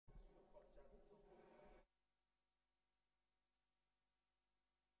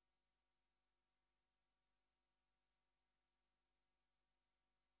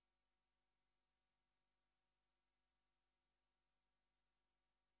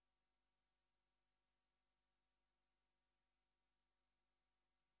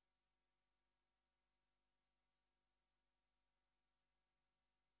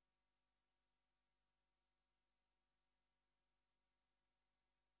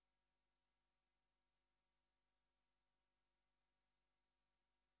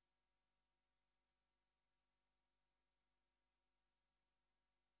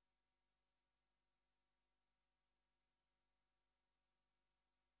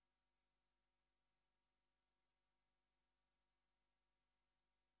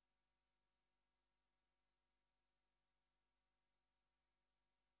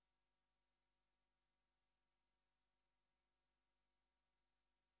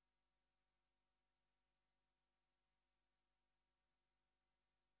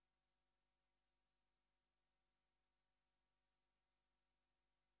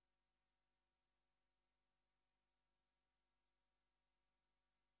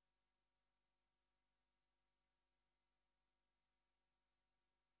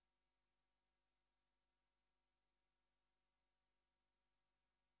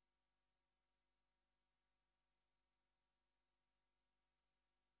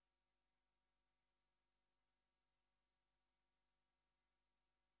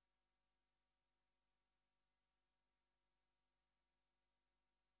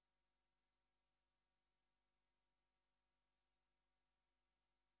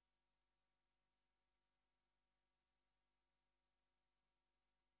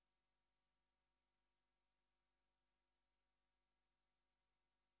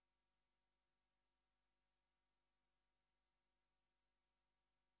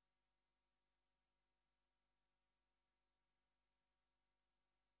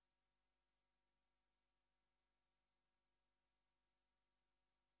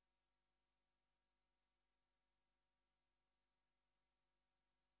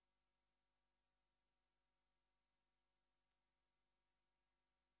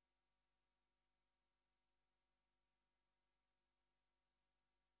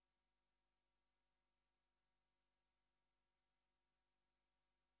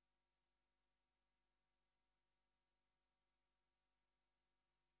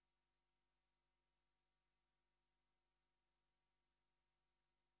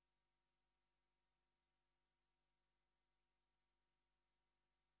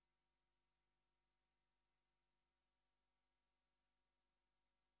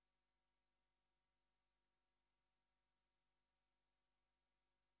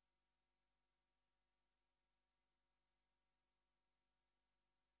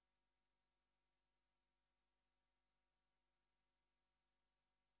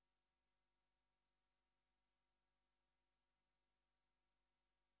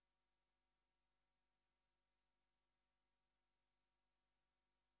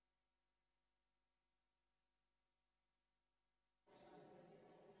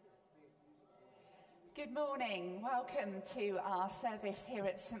Good morning. Welcome to our service here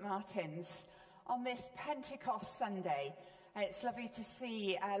at St Martin's on this Pentecost Sunday. It's lovely to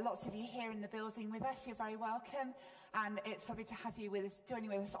see lots of you here in the building with us. You're very welcome. And it's lovely to have you with us, joining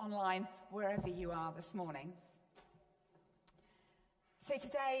with us online, wherever you are this morning. So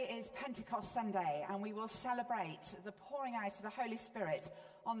today is Pentecost Sunday, and we will celebrate the pouring out of the Holy Spirit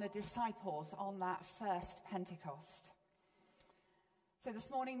on the disciples on that first Pentecost. So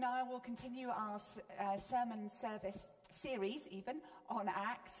this morning, Niall will continue our sermon service series, even, on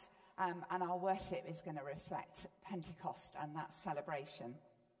Acts, and our worship is going to reflect Pentecost and that celebration.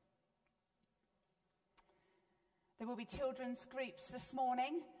 There will be children's groups this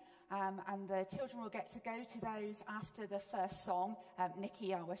morning, and the children will get to go to those after the first song.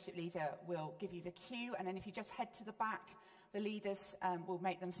 Nikki, our worship leader, will give you the cue, and then if you just head to the back, the leaders will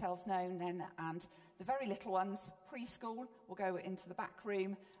make themselves known then, and the very little ones, preschool, will go into the back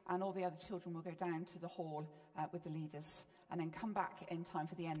room, and all the other children will go down to the hall with the leaders, and then come back in time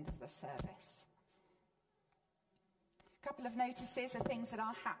for the end of the service. A couple of notices of things that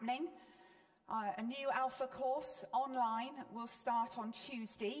are happening. A new Alpha course online will start on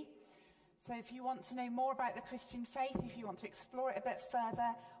Tuesday. So if you want to know more about the Christian faith, if you want to explore it a bit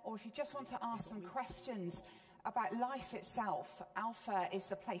further, or if you just want to ask some questions about life itself, Alpha is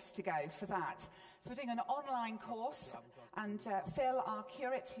the place to go for that. So we're doing an online course, and Phil, our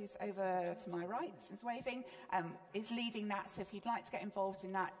curate, who's over to my right, is waving, is leading that. So if you'd like to get involved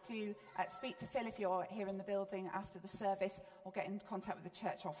in that, do speak to Phil if you're here in the building after the service, or get in contact with the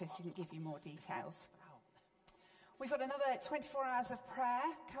church office who can give you more details. We've got another 24 hours of prayer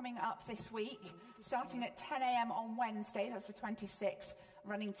coming up this week, starting at 10 a.m. on Wednesday, that's the 26th,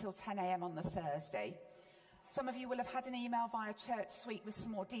 running till 10 a.m. on the Thursday. Some of you will have had an email via Church Suite with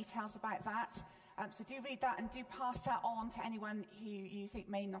some more details about that. So do read that and do pass that on to anyone who you think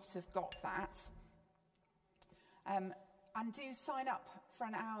may not have got that. And do sign up for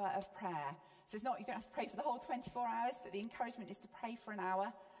an hour of prayer. So it's not, you don't have to pray for the whole 24 hours, but the encouragement is to pray for an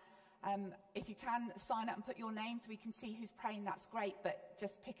hour. If you can sign up and put your name so we can see who's praying, that's great, but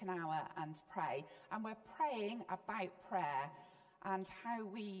just pick an hour and pray. And we're praying about prayer and how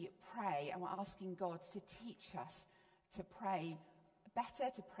we pray, and we're asking God to teach us to pray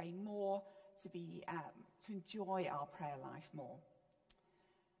better, to pray more, to enjoy our prayer life more.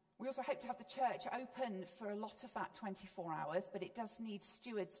 We also hope to have the church open for a lot of that 24 hours, but it does need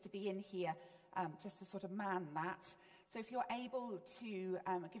stewards to be in here just to sort of man that. So if you're able to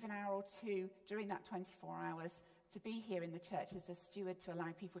give an hour or two during that 24 hours to be here in the church as a steward to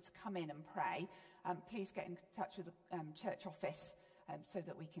allow people to come in and pray, please get in touch with the church office so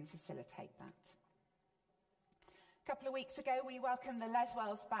that we can facilitate that. A couple of weeks ago, we welcomed the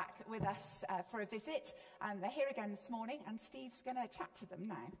Leswells back with us for a visit, and they're here again this morning, and Steve's going to chat to them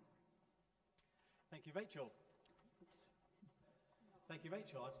now. Thank you, Rachel. Thank you,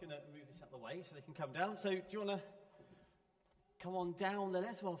 Rachel. I was going to move this out of the way so they can come down. So do you want to come on down, the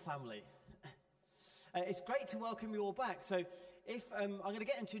Leswell family? It's great to welcome you all back. So if I'm going to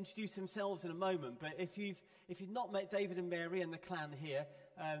get them to introduce themselves in a moment, but if you've not met David and Mary and the clan here,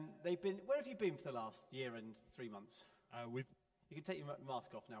 where have you been for the last year and 3 months? You can take your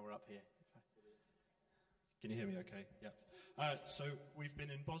mask off now we're up here. Can you hear me okay? Yeah. So we've been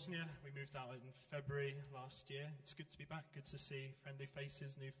in Bosnia. We moved out in February last year. It's good to be back. Good to see friendly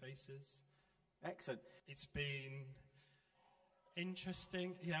faces, new faces. Excellent. It's been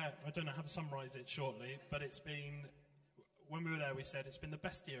interesting. Yeah, I don't know how to summarise it shortly, but it's been, when we were there, we said it's been the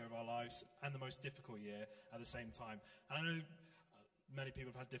best year of our lives and the most difficult year at the same time. And I know many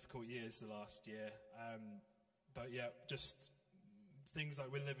people have had difficult years the last year, but yeah, just things like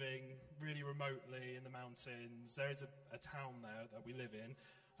we're living really remotely in the mountains. There is a town there that we live in,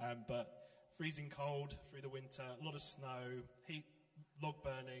 but freezing cold through the winter, a lot of snow, heat, log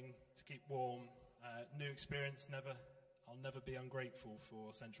burning to keep warm, new experience, I'll never be ungrateful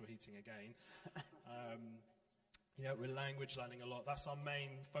for central heating again. We're language learning a lot. That's our main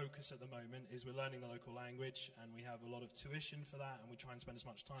focus at the moment, is we're learning the local language, and we have a lot of tuition for that, and we try and spend as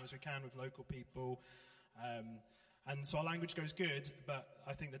much time as we can with local people. And so our language goes good, but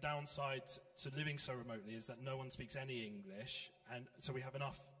I think the downside to living so remotely is that no one speaks any English, and so we have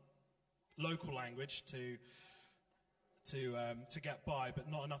enough local language to get by,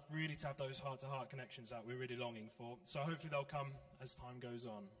 but not enough really to have those heart-to-heart connections that we're really longing for. So hopefully they'll come as time goes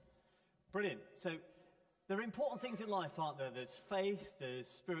on. Brilliant. So there are important things in life, aren't there? There's faith, there's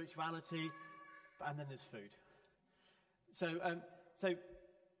spirituality, and then there's food. So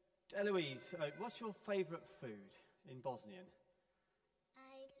Eloise, what's your favourite food in Bosnian?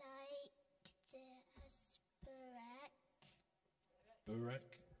 I like the burek.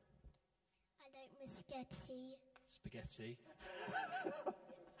 Burek. I like Miss Spaghetti. Spaghetti. I don't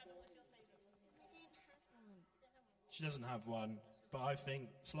have one. She doesn't have one, but I think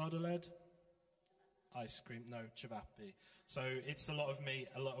slardoled, ice cream, no, ciabatta. So it's a lot of meat,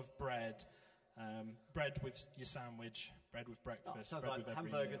 a lot of bread, bread with your sandwich, bread with breakfast, Sounds bread like with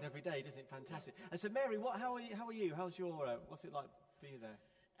every hamburgers meal. every day, doesn't it? Fantastic. And so, Mary, how are you? How's your? What's it like for you there?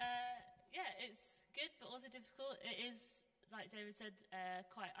 Yeah, it's good, but also difficult. It is, like David said,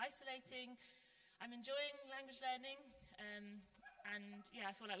 quite isolating. I'm enjoying language learning, and yeah,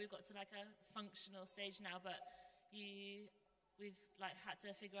 I feel like we've got to like a functional stage now. But we've like had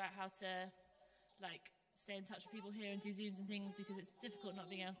to figure out how to like stay in touch with people here and do Zooms and things because it's difficult not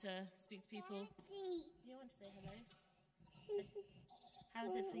being able to speak to people. You want to say hello? How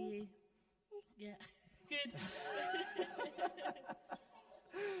is it for you? Yeah, good.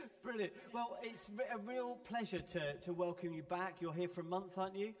 Brilliant. Well, it's a real pleasure to welcome you back. You're here for a month,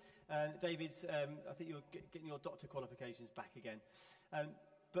 aren't you? David's, I think you're getting your doctor qualifications back again.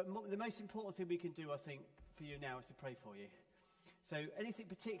 But the most important thing we can do, I think, for you now is to pray for you. So anything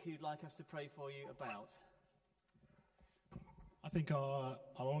particular you'd like us to pray for you about? I think our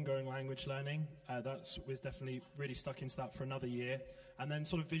ongoing language learning, we're definitely really stuck into that for another year. And then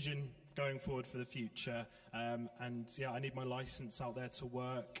sort of vision going forward for the future. And yeah, I need my license out there to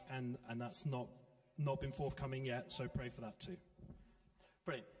work, and that's not been forthcoming yet, so pray for that too.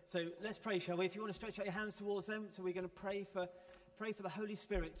 Brilliant. So let's pray, shall we? If you want to stretch out your hands towards them, so we're going to pray for the Holy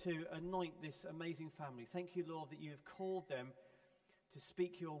Spirit to anoint this amazing family. Thank you, Lord, that you have called them to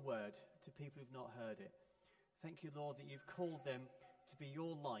speak your word to people who've not heard it. Thank you, Lord, that you've called them to be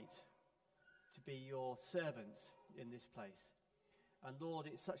your light, to be your servants in this place. And Lord,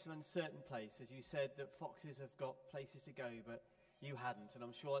 it's such an uncertain place, as you said, that foxes have got places to go, but you hadn't. And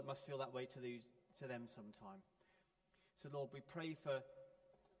I'm sure it must feel that way to them sometime. So Lord, we pray for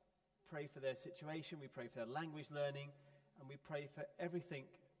their situation, we pray for their language learning, and we pray for everything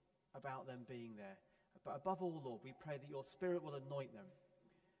about them being there. But above all, Lord, we pray that your Spirit will anoint them,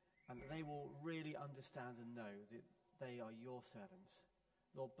 and that they will really understand and know that they are your servants.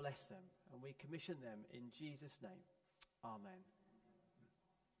 Lord, bless them, and we commission them in Jesus' name. Amen.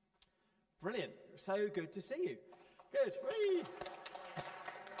 Brilliant. So good to see you. Good. Whee!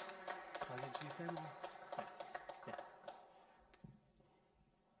 Yeah.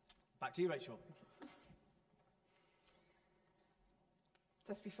 Back to you, Rachel.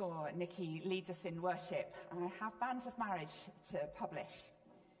 Just before Nikki leads us in worship, I have banns of marriage to publish.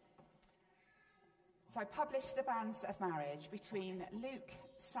 So I published the banns of marriage between Luke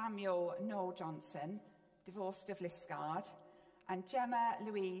Samuel Noel Johnson, divorced of Liscard, and Gemma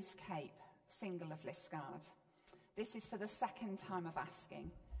Louise Cape, single of Liscard. This is for the second time of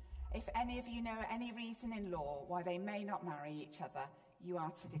asking. If any of you know any reason in law why they may not marry each other, you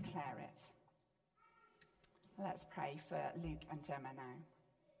are to declare it. Let's pray for Luke and Gemma now.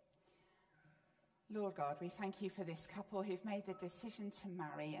 Lord God, we thank you for this couple who've made the decision to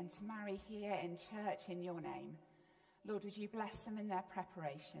marry and to marry here in church in your name. Lord, would you bless them in their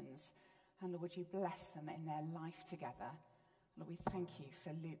preparations? And Lord, would you bless them in their life together? Lord, we thank you for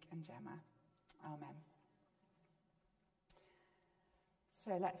Luke and Gemma. Amen.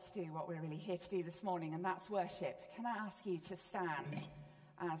 So let's do what we're really here to do this morning, and that's worship. Can I ask you to stand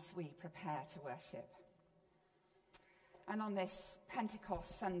as we prepare to worship? And on this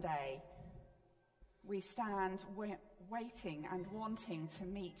Pentecost Sunday, we stand waiting and wanting to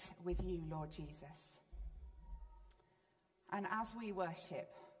meet with you, Lord Jesus. And as we worship,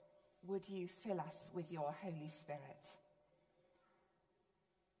 would you fill us with your Holy Spirit?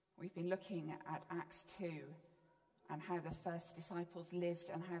 We've been looking at Acts 2 and how the first disciples lived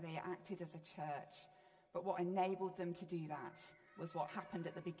and how they acted as a church. But what enabled them to do that was what happened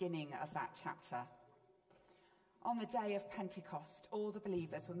at the beginning of that chapter. On the day of Pentecost, all the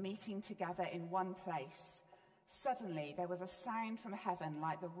believers were meeting together in one place. Suddenly, there was a sound from heaven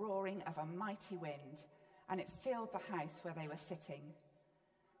like the roaring of a mighty wind, and it filled the house where they were sitting.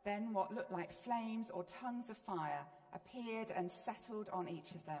 Then what looked like flames or tongues of fire appeared and settled on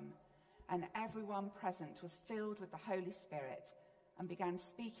each of them, and everyone present was filled with the Holy Spirit and began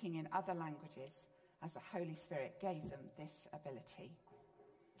speaking in other languages as the Holy Spirit gave them this ability.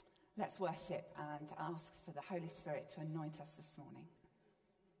 Let's worship and ask for the Holy Spirit to anoint us this morning.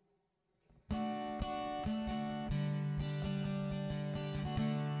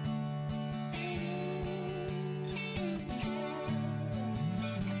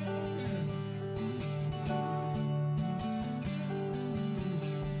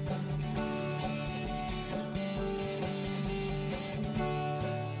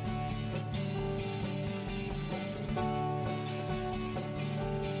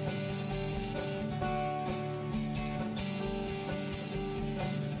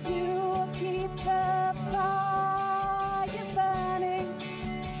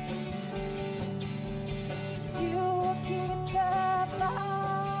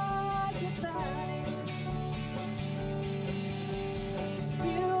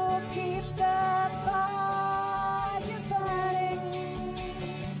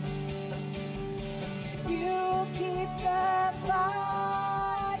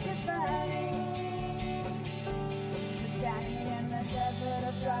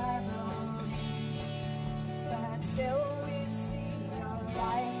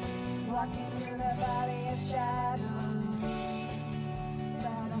 walking through the valley of shadows,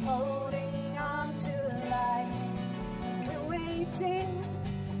 but I'm holding on to the light. We're waiting,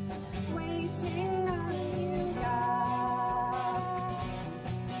 waiting on you, God.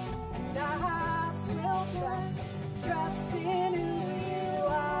 And our hearts will trust in who you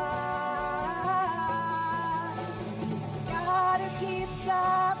are. God who keeps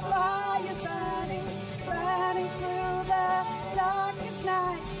our fires burning, burning through the darkest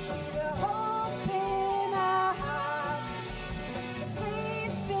night. See the hope in our hearts, the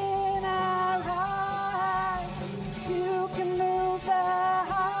faith in our eyes. You can move the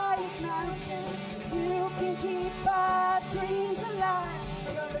highest mountain, you can keep our dreams alive.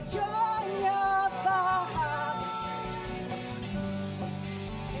 You're the joy of our hearts,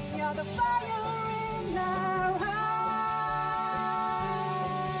 and you're the fire in our hearts.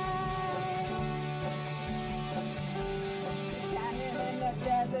 We're standing in the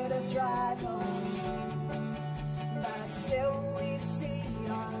desert of dry bones, but still we see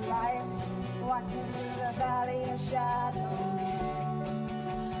your light. Walking through the valley of shadows,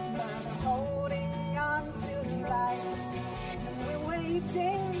 but I'm holding on to the light. And we're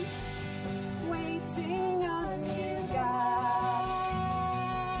waiting, waiting on you, God.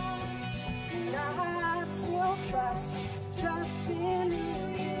 And our hearts will trust in who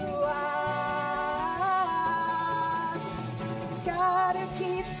you are. God who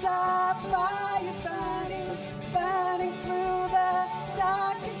keeps our fires burning, burning through the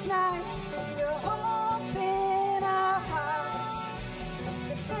darkest night. The hope in our hearts,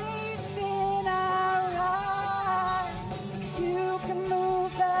 the faith in our eyes. You can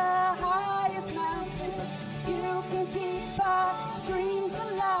move the highest mountain, you can keep our dreams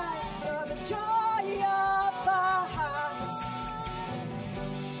alive. You're the joy of our hearts,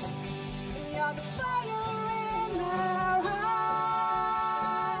 and you're the fire in our hearts.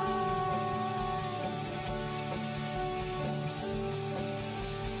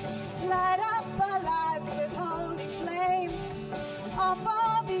 Light up our lives with holy flame,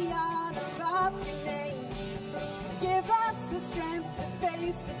 offer the honor of your name. Give us the strength to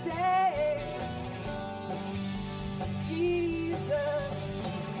face the day. Jesus,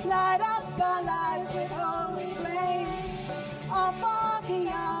 light up our lives with holy flame, offer the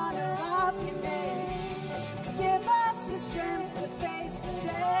honor of your name. Give us the strength to face the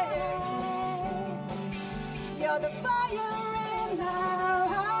day. You're the fire in our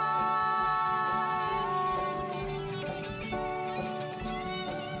hearts.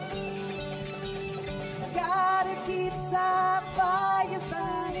 God who keeps our fires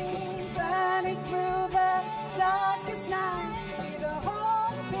burning, burning through the darkest night. See the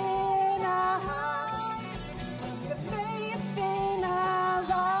hope in our hearts, the faith in our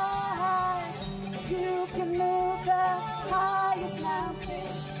eyes. You can move the highest mountain,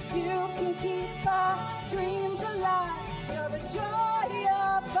 you can keep our dreams alive. You're the joy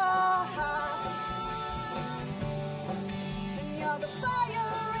of our hearts, and you're the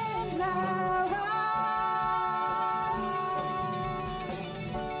fire in our hearts.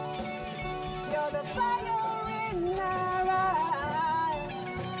 You're the fire in our eyes.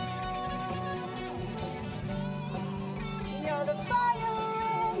 You're the fire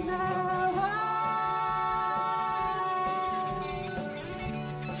in our eyes.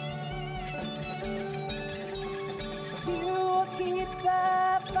 You will keep the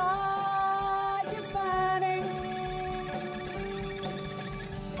fire burning.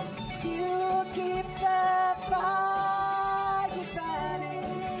 You will keep the fire burning.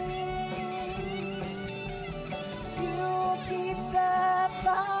 You will keep the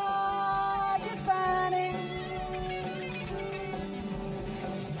fire burning.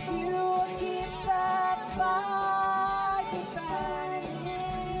 You will keep the fire burning.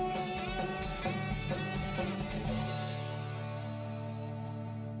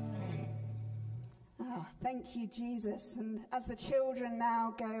 Oh, thank you, Jesus. And as the children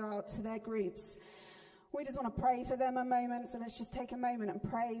now go out to their groups, we just want to pray for them a moment. So let's just take a moment and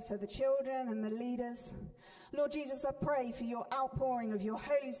pray for the children and the leaders. Lord Jesus, I pray for your outpouring of your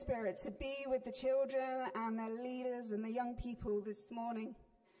Holy Spirit to be with the children and their leaders and the young people this morning.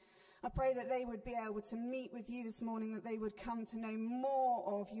 I pray that they would be able to meet with you this morning, that they would come to know more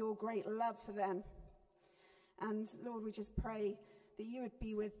of your great love for them. And Lord, we just pray that you would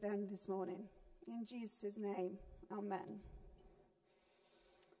be with them this morning. In Jesus' name, amen.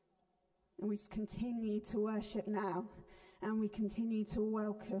 And we just continue to worship now, and we continue to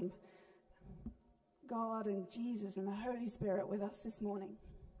welcome God and Jesus and the Holy Spirit with us this morning.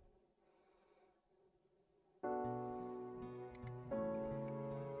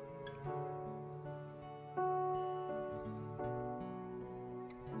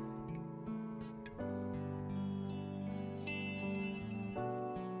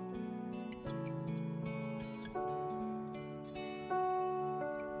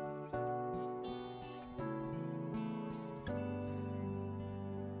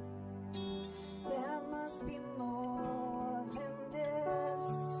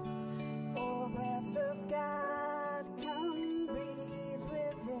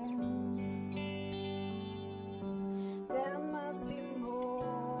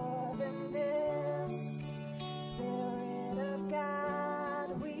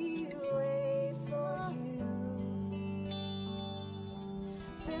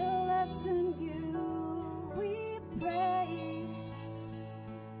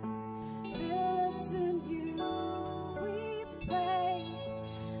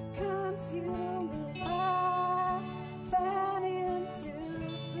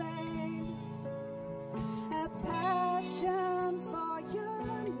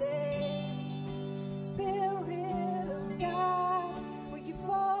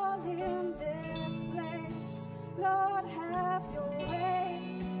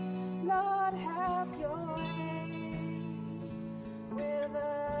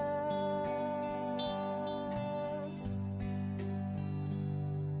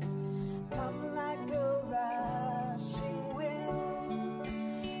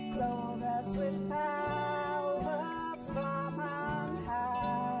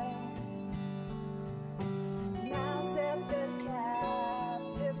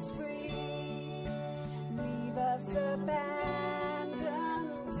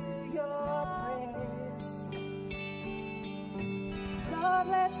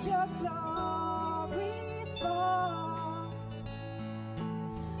 let your glory fall.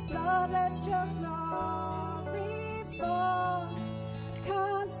 Lord, let your glory fall.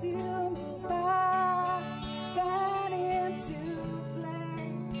 Consume fire, fan into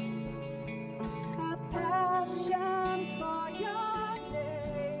flame. A passion for your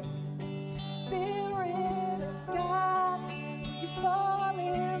name. Spirit of God, you fall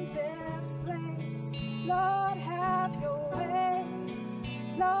in this place. Lord, have your way.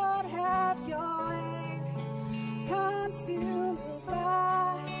 Lord, have your way. Consume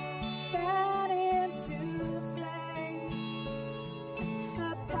fire, fan into flame.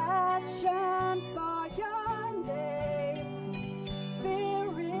 A passion for your name.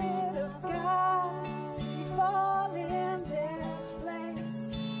 Spirit of God, you fall in this place.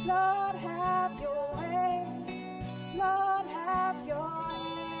 Lord, have your way. Lord, have your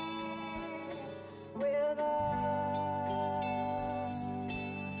way with us.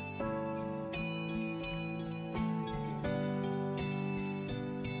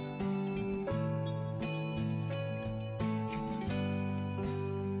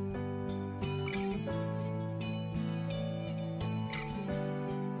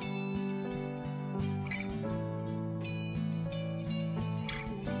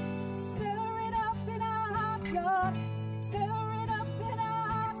 Stir it up in our hearts, Lord. Stir it up in our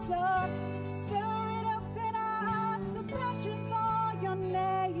hearts, Lord. Stir it up in our hearts, a passion for your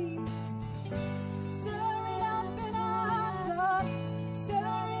name. Stir it up in our hearts, Lord.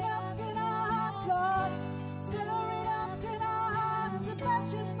 Stir it up in our hearts, Lord. Stir it up in our hearts, a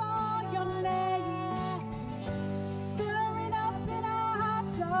passion for your name. Stir it up in our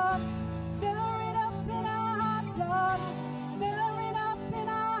hearts, Lord. Stir it up in our hearts, Lord. Stir it up in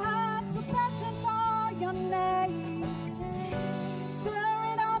our hearts, a passion for your name. Stir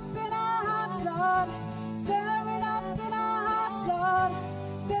it up in our hearts, Lord. Stir it up in our hearts, Lord.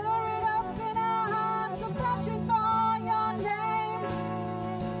 Stir it up in our hearts, a passion for your name.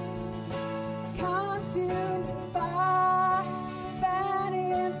 Consume fire, fan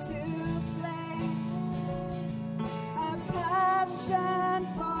into flame. A passion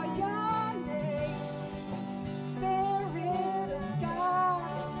for your name. Spirit of God,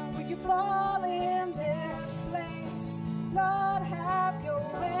 will you fall in this place? Lord, have your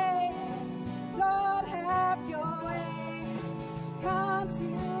way. Lord, have your way.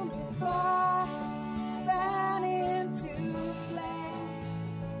 Consume fire, fan into flame.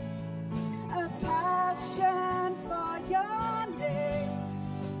 A passion for your name.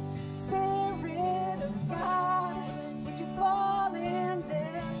 Spirit of God, would you fall in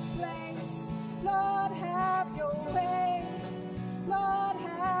this place? Lord, have your way. Lord,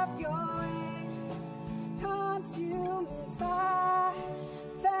 have your way. Consume fire,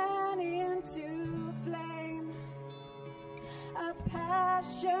 fan into flame. A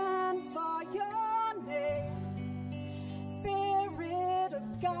passion for your name. Spirit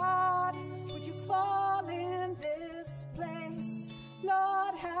of God, would you fall in this place?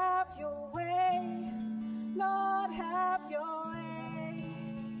 Lord, have your way. Lord, have your way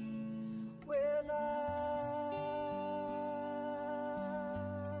with us.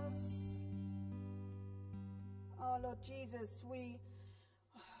 Oh, Lord Jesus,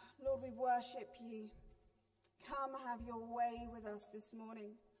 Lord, we worship you. Come have your way with us this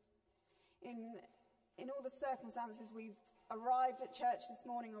morning. In all the circumstances we've arrived at church this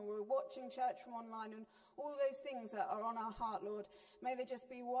morning, or we're watching church from online, and all those things that are on our heart, Lord, may they just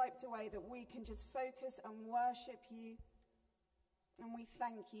be wiped away, that we can just focus and worship you. And we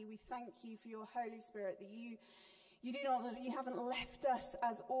thank you. We thank you for your Holy Spirit, that you haven't left us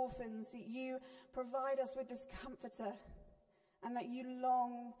as orphans, that you provide us with this comforter, and that you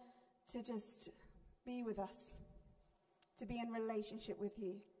long to just be with us, to be in relationship with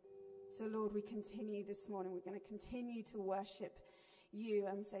you. So, Lord, we continue this morning. We're going to continue to worship you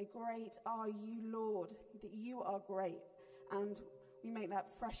and say, great are you, Lord, that you are great. And we make that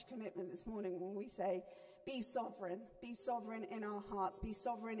fresh commitment this morning when we say, be sovereign in our hearts, be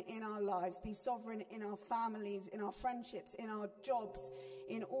sovereign in our lives, be sovereign in our families, in our friendships, in our jobs,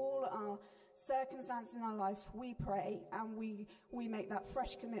 in all our circumstances in our life. We pray and we make that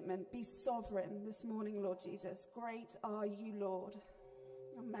fresh commitment. Be sovereign this morning, Lord Jesus. Great are you, Lord.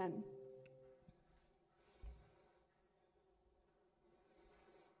 Amen.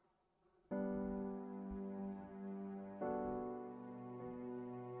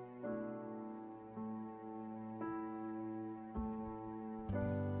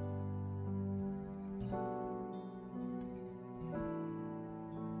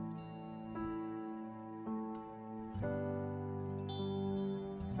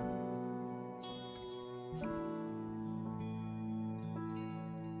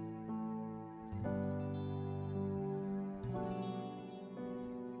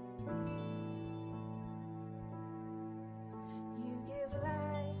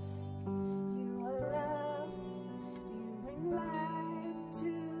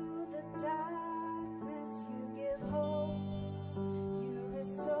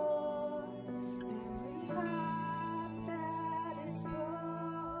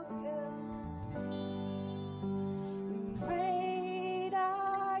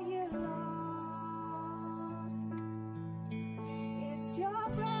 It's your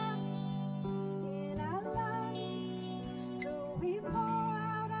breath in our lungs. So we pour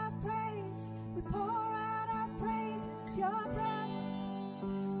out our praise. We pour out our praise. It's your breath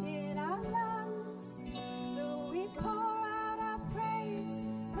in our lungs. So we pour out our praise.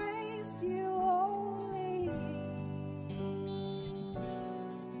 Praise to you only.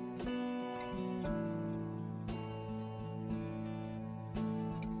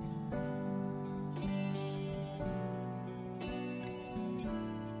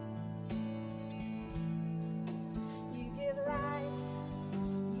 You give life,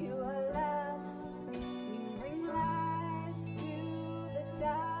 you are love, you bring light to the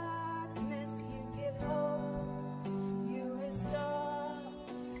darkness, you give hope, you restore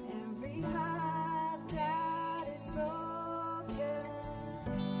every heart that is broken.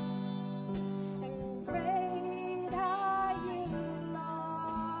 And great are you,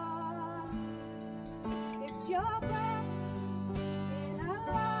 Lord. It's your breath in our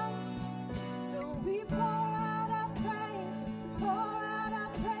lungs, so we pour out our praise. Let's pour out our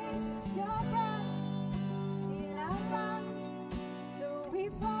praise. It's your breath in our lungs, so we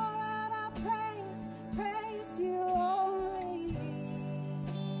pour out our praise. Praise to you only.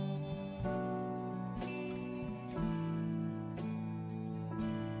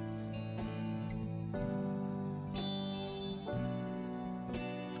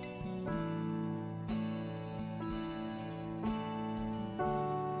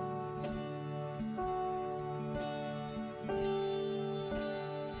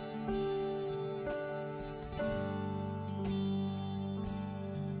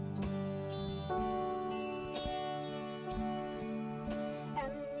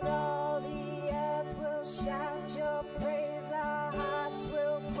 And all the earth will shout your praise. Our hearts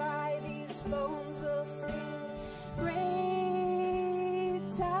will cry, these bones will sing. Great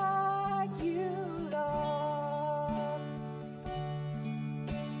are you, Lord.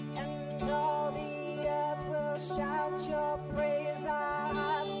 And all the earth will shout your praise. Our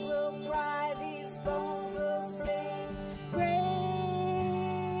hearts will cry, these bones will sing.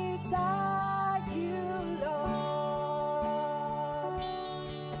 Great are you, Lord.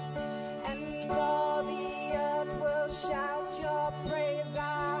 And all the earth will shout your praise.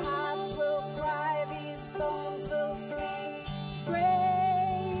 Our hearts will cry, these bones will sing.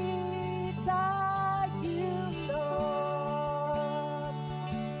 Great are you, Lord.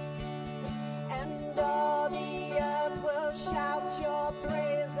 And all the earth will shout your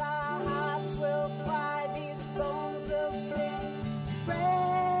praise. Our hearts will cry, these bones will sing.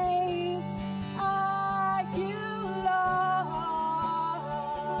 Great are you, Lord.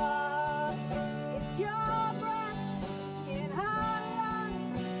 It's your breath in our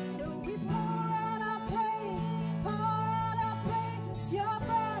lungs, so we pour out our praise. Pour out our praise. It's your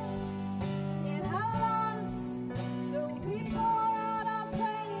breath in our lungs, so we pour out our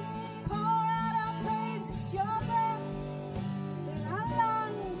praise. Pour out our praise. It's your breath in our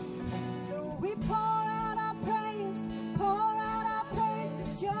lungs, so we pour out our praise. Pour out our praise.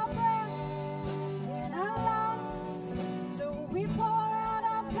 It's your breath in our lungs, so we pour out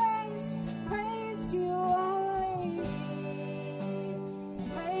our praise. Praise to you only.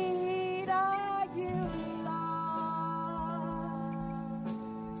 Great are you, Lord.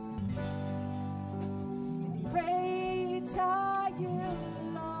 And great are you,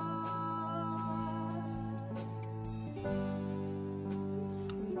 Lord.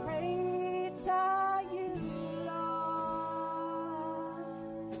 And great are you, Lord.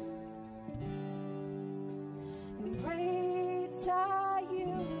 And great are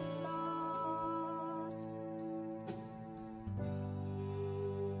you, Lord.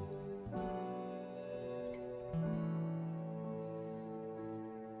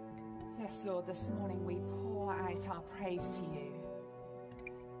 Yes, Lord, this morning we pour out our praise to you.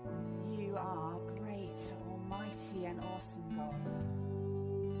 You are great, almighty, and awesome God.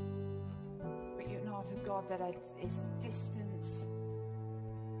 But you're not a God that is distant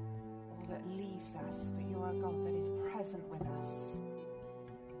or that leaves us, but you're a God that is present with us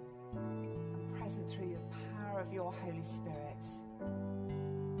and present through the power of your Holy Spirit.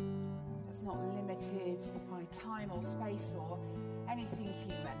 That's not limited by time or space or anything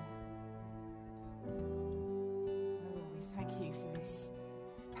human. Oh, we thank you for this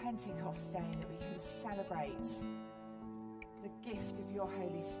Pentecost day that we can celebrate the gift of your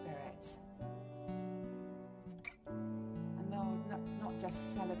Holy Spirit. And no, not just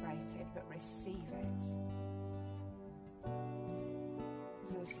celebrate it, but receive it. So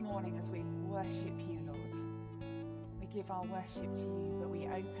this morning as we worship you, Lord, we give our worship to you, but we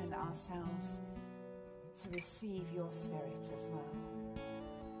open ourselves to receive your Spirit as well.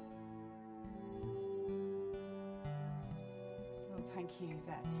 Lord, thank you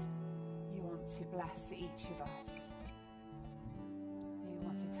that you want to bless each of us. You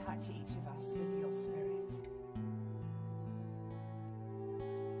want to touch each of us with your Spirit.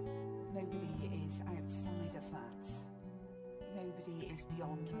 Nobody is outside of that. Nobody is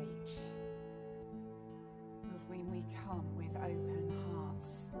beyond reach. Lord, when we come with open hearts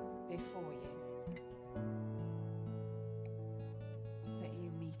before you, that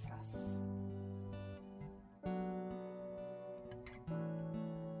you meet us.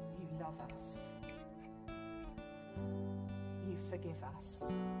 You love us. You forgive us.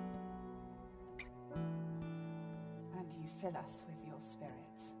 And you fill us with your Spirit.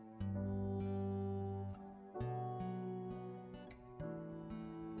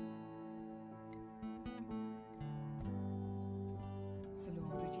 So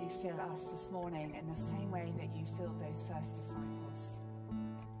Lord, would you fill us this morning in the same way that you filled those first disciples?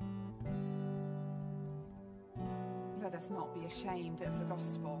 Let us not be ashamed of the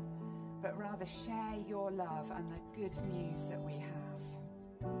gospel, but rather share your love and the good news that we have.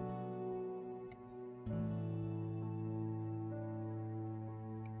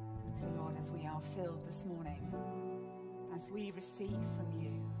 So Lord, as we are filled this morning, as we receive from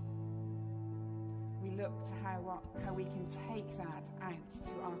you, we look to how we can take that out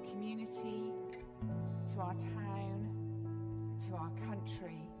to our community, to our town, to our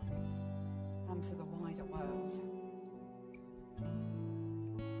country, and to the wider world.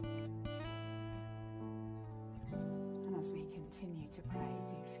 And as we continue to pray,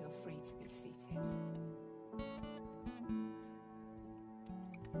 do feel free to be seated.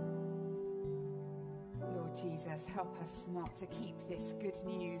 Lord Jesus, help us not to keep this good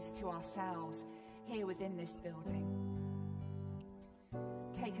news to ourselves here within this building.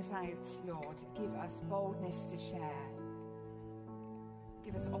 Take us out, Lord. Give us boldness to share.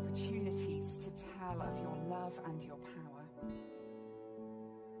 Give us opportunities to tell of your love and your power.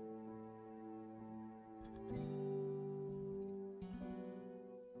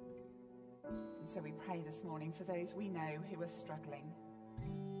 And so we pray this morning for those we know who are struggling,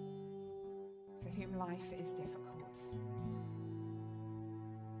 for whom life is difficult.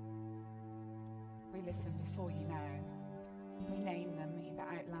 We lift them before you now. We name them either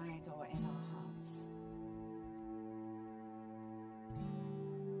out loud or in our hearts.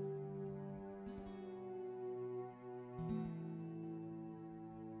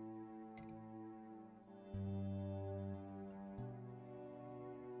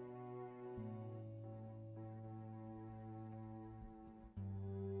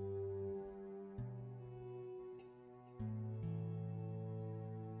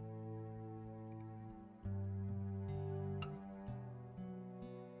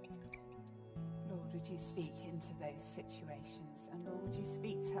 Would you speak into those situations? And Lord, would you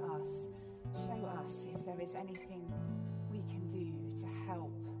speak to us? Show us if there is anything we can do to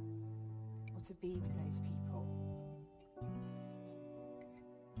help or to be with those people.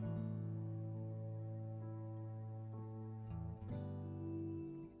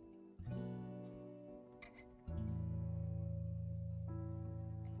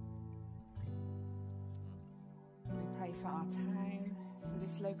 We pray for our town, for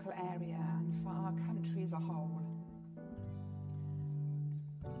this local area, and for our country as a whole.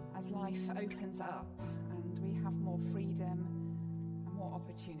 As life opens up and we have more freedom and more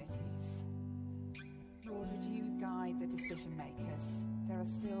opportunities, Lord, would you guide the decision makers? There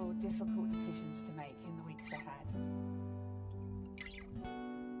are still difficult decisions to make in the weeks ahead.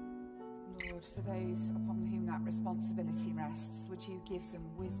 Lord, for those upon whom that responsibility rests, would you give them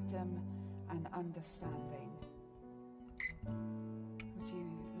wisdom and understanding? Would you,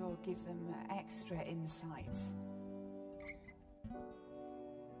 Lord, give them extra insight?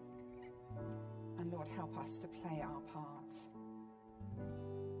 And Lord, help us to play our part.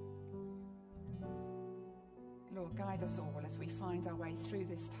 Lord, guide us all as we find our way through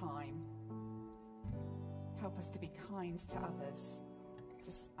this time. Help us to be kind to others,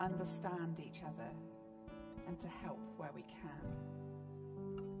 to understand each other, and to help where we can.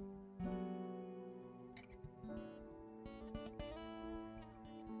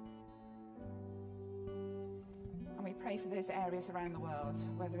 And we pray for those areas around the world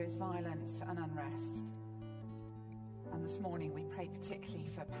where there is violence and unrest. And this morning we pray particularly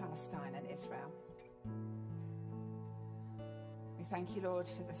for Palestine and Israel. We thank you, Lord,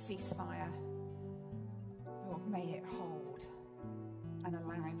 for the ceasefire. Lord, may it hold and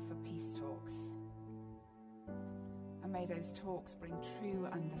allow for peace talks. And may those talks bring true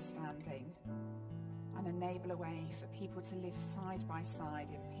understanding and enable a way for people to live side by side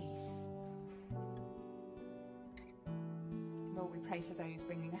in peace. Lord, we pray for those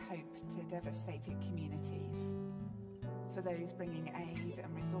bringing hope to devastated communities, for those bringing aid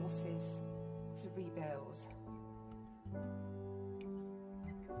and resources to rebuild.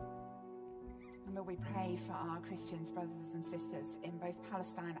 And Lord, we pray for our Christians, brothers and sisters in both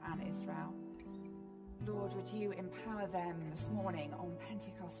Palestine and Israel. Lord, would you empower them this morning on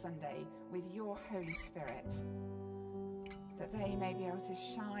Pentecost Sunday with your Holy Spirit, that they may be able to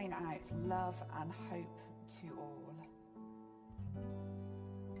shine out love and hope to all.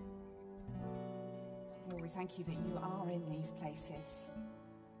 Lord, we thank you that you are in these places.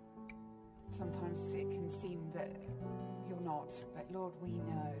 Sometimes it can seem that you're not, but Lord, we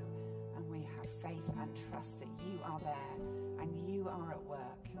know and we have faith and trust that you are there and you are at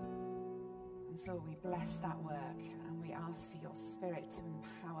work. And so we bless that work and we ask for your Spirit to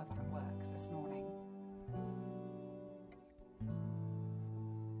empower that work this morning.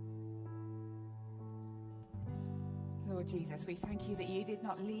 Lord Jesus, we thank you that you did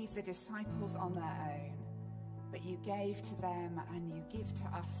not leave the disciples on their own, but you gave to them and you give to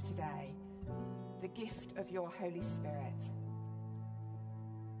us today the gift of your Holy Spirit,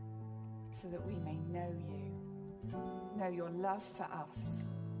 so that we may know you, know your love for us,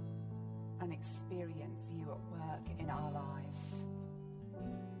 and experience you at work in our lives.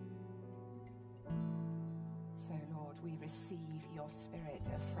 So, Lord, we receive your Spirit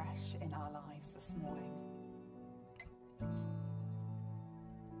afresh in our lives this morning.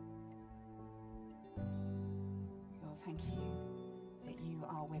 Lord, thank you that you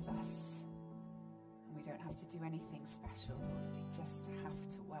are with us. And we don't have to do anything special, Lord. We just have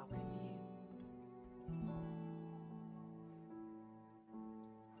to welcome you.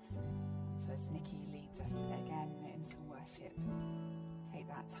 So as Nikki leads us again in some worship, take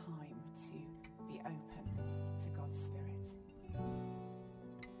that time to be open to God's Spirit.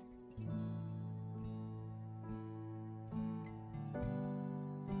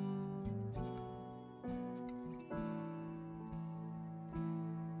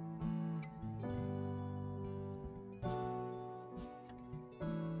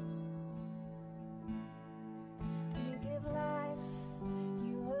 You give life,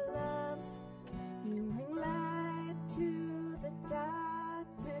 you are love, you bring light to the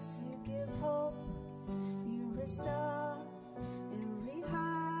darkness, you give hope, you restore every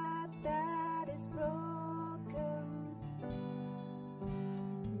heart that is broken.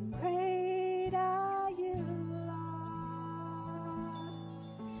 Great are you, Lord.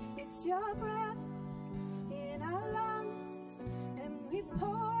 It's your breath in our lungs, and we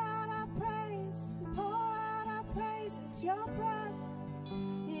pour out our praise, we pour out our praise. It's your breath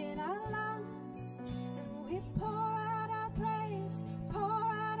in our lungs, and we pour out our praise, pour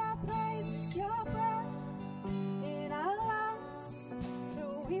out our praise. It's your breath in our lungs,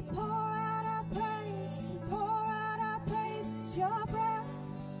 so we pour out our praise, we pour out our praise. It's your breath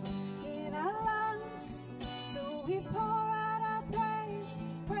in our lungs, so we pour out our praise,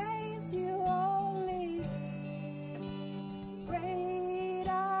 praise you only. Great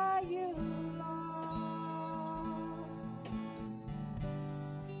are you, Lord.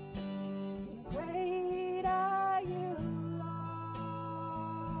 Great are you, Lord.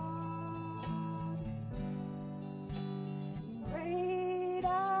 Great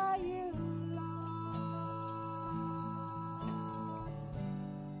are you, Lord.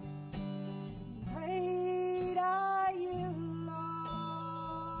 Great are you, Lord.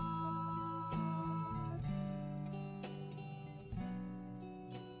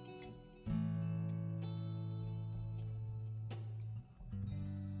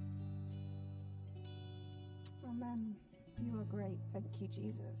 Amen. You are great. Thank you,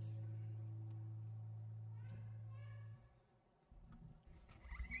 Jesus.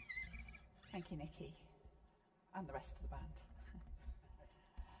 Thank you, Nikki, and the rest of the band.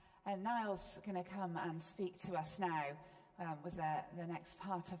 And Niall's going to come and speak to us now with the next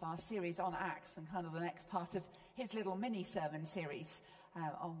part of our series on Acts and kind of the next part of his little mini-sermon series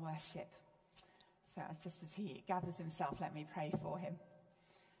on worship. So just as he gathers himself, let me pray for him.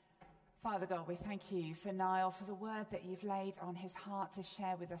 Father God, we thank you for Niall, for the word that you've laid on his heart to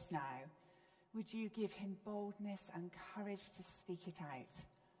share with us now. Would you give him boldness and courage to speak it out?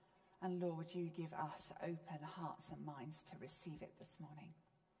 And Lord, would you give us open hearts and minds to receive it this morning?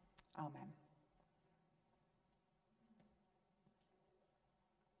 Amen.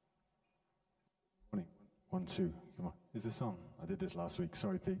 Morning. 1, 2. Come on. Is this on? I did this last week.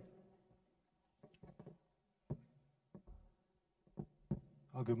 Sorry, Pete.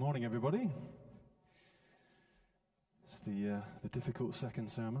 Oh, good morning, everybody. It's the difficult second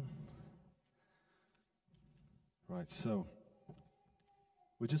sermon. Right, so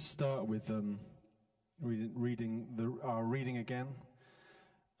we'll just start with reading our reading again.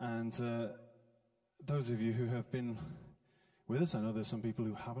 And those of you who have been with us. I know there's some people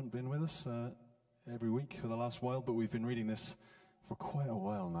who haven't been with us every week for the last while, but we've been reading this for quite a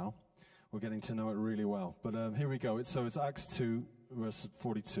while now. We're getting to know it really well. But here we go. It's Acts 2, verse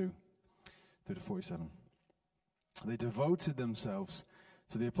 42 through to 47. They devoted themselves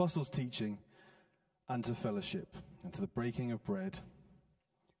to the apostles' teaching and to fellowship and to the breaking of bread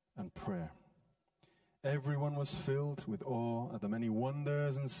and prayer. Everyone was filled with awe at the many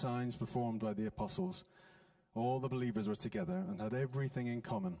wonders and signs performed by the apostles. All the believers were together and had everything in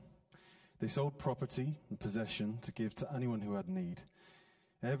common. They sold property and possession to give to anyone who had need.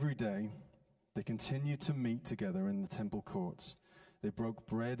 Every day, they continued to meet together in the temple courts. They broke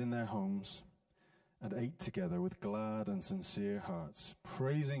bread in their homes and ate together with glad and sincere hearts,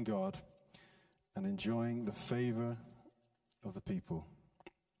 praising God and enjoying the favor of the people.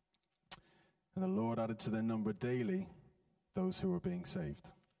 And the Lord added to their number daily those who were being saved.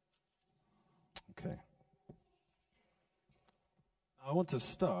 Okay. I want to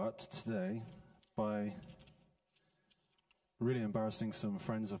start today by really embarrassing some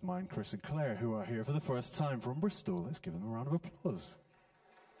friends of mine, Chris and Claire, who are here for the first time from Bristol. Let's give them a round of applause.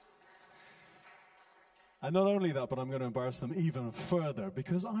 And not only that, but I'm going to embarrass them even further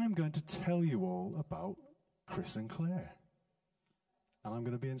because I'm going to tell you all about Chris and Claire. And I'm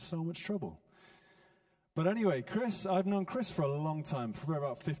going to be in so much trouble. But anyway, Chris, I've known Chris for a long time, for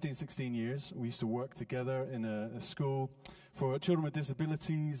about 15, 16 years. We used to work together in a school for children with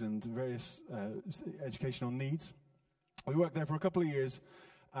disabilities and various educational needs. We worked there for a couple of years,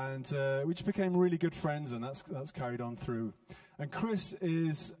 and we just became really good friends, and that's carried on through. And Chris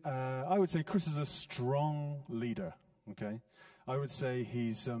is, I would say Chris is a strong leader, okay? I would say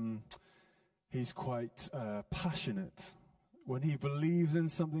he's quite passionate. When he believes in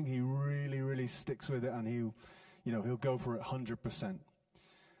something, he really, really sticks with it, and he'll go for it 100%.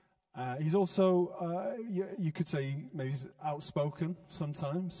 He's also, you could say, maybe he's outspoken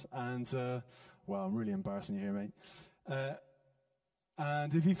sometimes, and well, I'm really embarrassing you here, mate.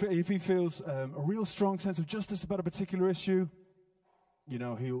 And if he feels a real strong sense of justice about a particular issue,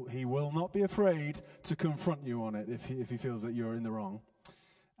 he will not be afraid to confront you on it if he feels that you're in the wrong.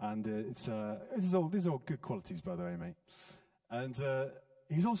 And these are all good qualities, by the way, mate. And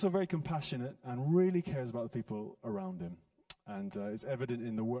he's also very compassionate and really cares about the people around him. And it's evident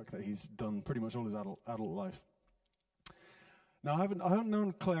in the work that he's done pretty much all his adult life. Now, I haven't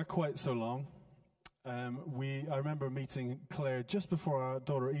known Claire quite so long. I remember meeting Claire just before our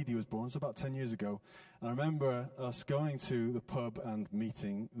daughter Edie was born, so about 10 years ago. And I remember us going to the pub and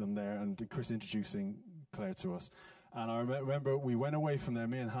meeting them there, and Chris introducing Claire to us. And I remember we went away from there,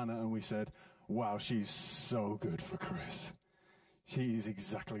 me and Hannah, and we said, wow, she's so good for Chris. She's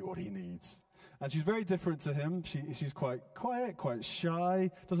exactly what he needs. And she's very different to him. She's quite quiet, quite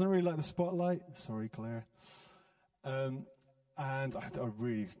shy, doesn't really like the spotlight. Sorry, Claire. And I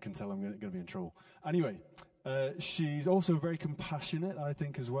really can tell I'm going to be in trouble. Anyway, she's also very compassionate, I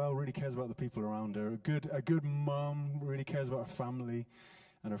think, as well. Really cares about the people around her. A good mum, really cares about her family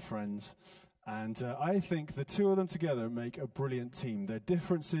and her friends. And I think the two of them together make a brilliant team. Their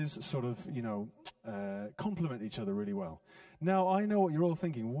differences sort of, complement each other really well. Now, I know what you're all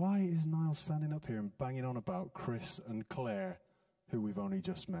thinking. Why is Niall standing up here and banging on about Chris and Claire, who we've only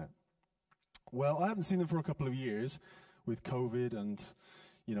just met? Well, I haven't seen them for a couple of years with COVID and,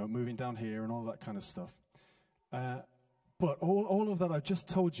 moving down here and all that kind of stuff. But all of that I've just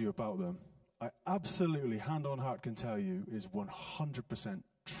told you about them, I absolutely, hand on heart, can tell you is 100%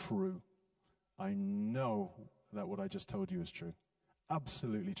 true. I know that what I just told you is true.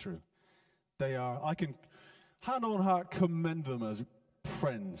 Absolutely true. I can, hand on heart, commend them as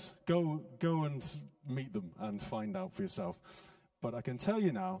friends. Go and meet them and find out for yourself. But I can tell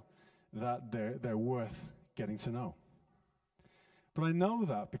you now that they're worth getting to know. But I know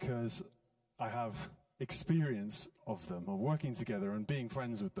that because I have experience of them, of working together and being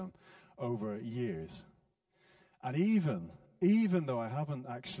friends with them over years. And even though I haven't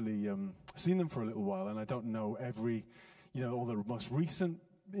actually seen them for a little while, and I don't know all the most recent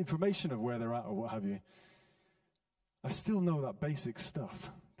information of where they're at or what have you, I still know that basic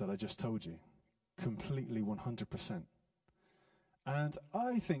stuff that I just told you, completely 100%. And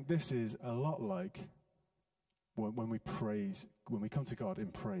I think this is a lot like when we praise, when we come to God in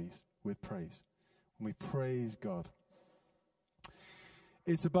praise, with praise, when we praise God.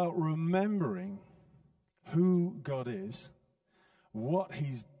 It's about remembering who God is, what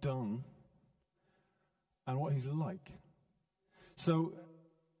he's done, and what he's like. So,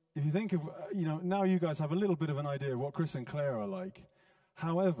 if you think of, now you guys have a little bit of an idea of what Chris and Claire are like.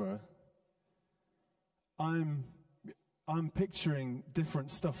 However, I'm picturing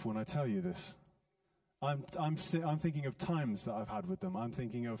different stuff when I tell you this. I'm thinking of times that I've had with them. I'm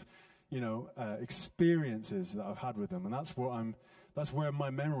thinking of, experiences that I've had with them, and that's where my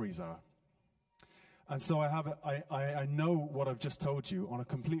memories are. And so I know what I've just told you on a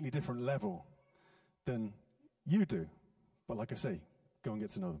completely different level than you do. But like I say, go and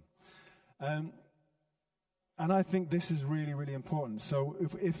get to know them. And I think this is really, really important. So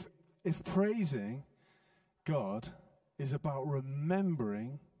if praising God is about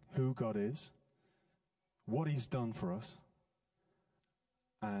remembering who God is, what he's done for us,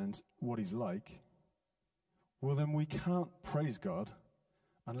 and what he's like, well, then we can't praise God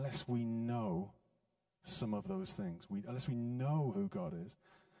unless we know some of those things. Unless we know who God is,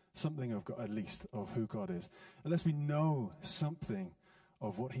 something of God, at least, of who God is. Unless we know something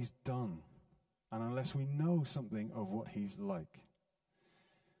of what he's done, and unless we know something of what he's like.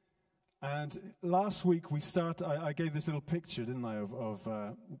 And last week I gave this little picture, didn't I,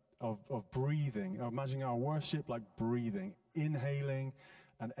 of breathing, of imagining our worship like breathing, inhaling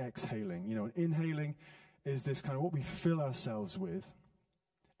and exhaling. Inhaling is this kind of what we fill ourselves with,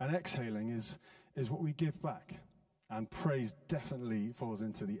 and exhaling is what we give back. And praise definitely falls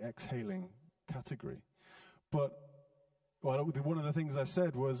into the exhaling category. But one of the things I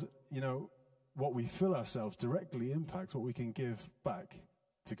said was, what we fill ourselves directly impacts what we can give back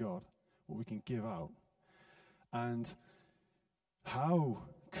to God, what we can give out. And how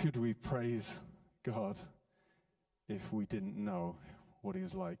could we praise God if we didn't know what he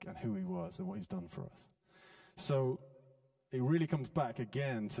was like and who he was and what he's done for us? So it really comes back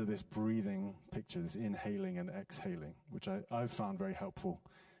again to this breathing picture, this inhaling and exhaling, which I've found very helpful,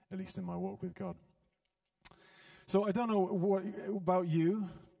 at least in my walk with God. So I don't know what about you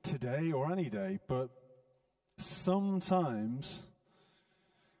today or any day, but sometimes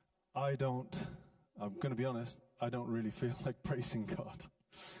I'm going to be honest, I don't really feel like praising God.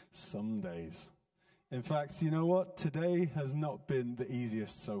 Some days. In fact, you know what? Today has not been the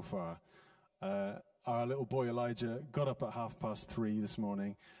easiest so far. Our little boy Elijah got up at 3:30 this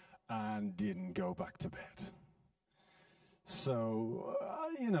morning and didn't go back to bed. So,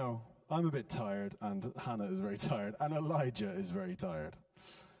 I'm a bit tired, and Hannah is very tired, and Elijah is very tired.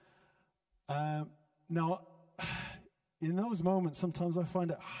 Now, in those moments, sometimes I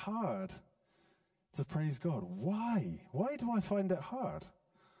find it hard to praise God. Why? Why do I find it hard?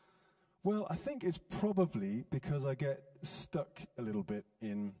 Well, I think it's probably because I get stuck a little bit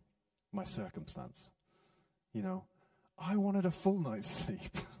in my circumstance. I wanted a full night's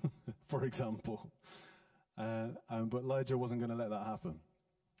sleep, for example. But Elijah wasn't going to let that happen.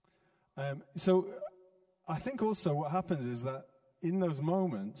 So I think also what happens is that in those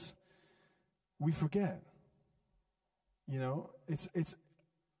moments, we forget. It's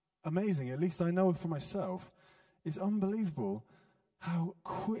amazing, at least I know for myself, it's unbelievable how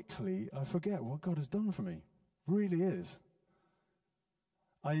quickly I forget what God has done for me. Really is.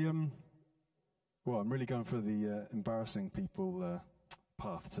 I'm really going for the embarrassing people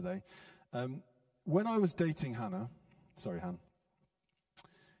path today. When I was dating Hannah,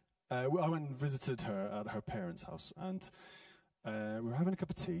 I went and visited her at her parents' house, and we were having a cup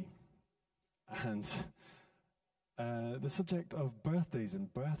of tea, and the subject of birthdays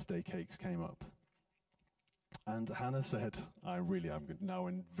and birthday cakes came up. And Hannah said, I'm now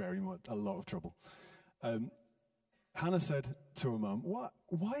in a lot of trouble. Hannah said to her mum,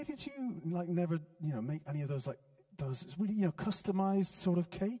 why did you never, make any of those really, customized sort of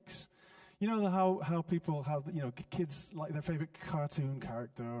cakes? How people have, kids like their favorite cartoon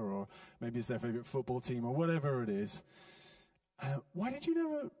character, or maybe it's their favorite football team, or whatever it is. Why did you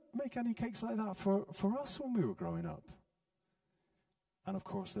never make any cakes like that for us when we were growing up? And of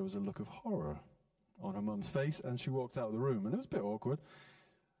course, there was a look of horror on her mum's face, and she walked out of the room, and it was a bit awkward.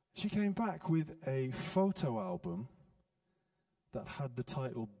 She came back with a photo album that had the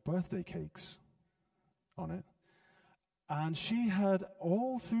title Birthday Cakes on it. And she had,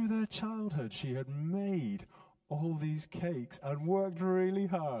 all through their childhood, she had made all these cakes and worked really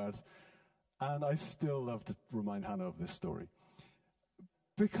hard. And I still love to remind Hannah of this story,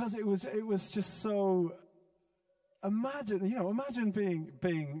 because it was just so, imagine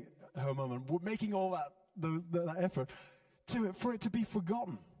being her mum and making all that effort for it to be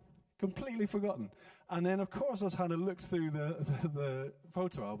forgotten, completely forgotten. And then, of course, as Hannah looked through the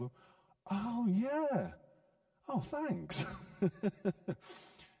photo album, oh yeah, oh thanks.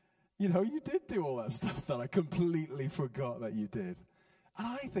 You did do all that stuff that I completely forgot that you did. And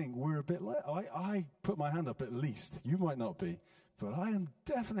I think we're a bit like, I put my hand up at least. You might not be, but I am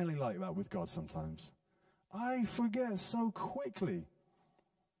definitely like that with God sometimes. I forget so quickly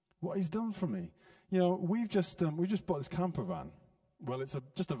what he's done for me. We've just bought this camper van. well, it's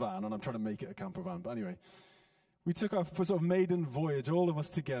just a van, and I'm trying to make it a camper van. But anyway, we took our sort of maiden voyage, all of us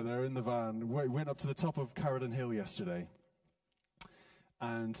together in the van. We went up to the top of Carradon Hill yesterday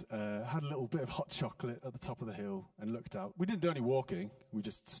and had a little bit of hot chocolate at the top of the hill and looked out. We didn't do any walking. We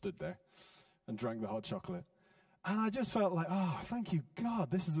just stood there and drank the hot chocolate. And I just felt like, thank you, God,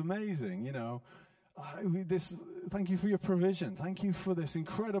 this is amazing, you know. Thank you for your provision. Thank you for this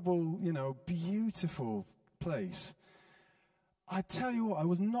incredible, you know, beautiful place. I tell you what, I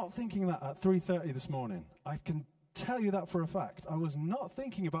was not thinking that at 3:30 this morning. I can tell you that for a fact. I was not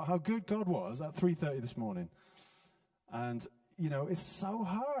thinking about how good God was at 3:30 this morning. And, you know, it's so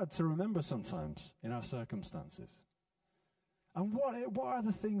hard to remember sometimes in our circumstances. And what are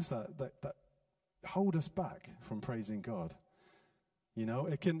the things that hold us back from praising God? You know,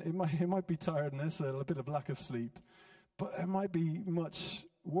 it might be tiredness, a bit of lack of sleep, but there might be much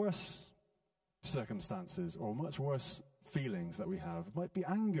worse circumstances or much worse feelings that we have. It might be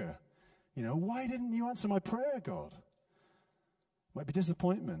anger. You know, why didn't you answer my prayer, God? It might be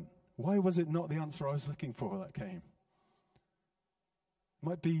disappointment. Why was it not the answer I was looking for that came? It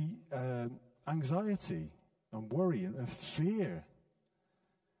might be anxiety and worry and fear.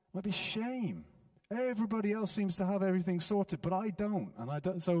 It might be shame. Everybody else seems to have everything sorted, but I don't.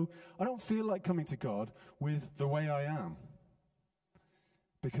 So I don't feel like coming to God with the way I am,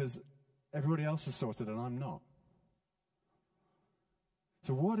 because everybody else is sorted and I'm not.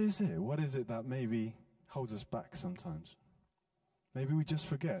 So what is it? What is it that maybe holds us back sometimes? Maybe we just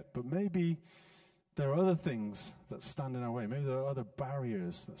forget, but maybe there are other things that stand in our way. Maybe there are other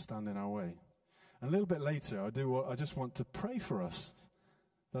barriers that stand in our way. And a little bit later, I just want to pray for us,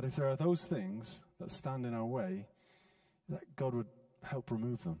 that if there are those things that stand in our way, that God would help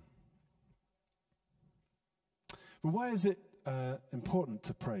remove them. But why is it important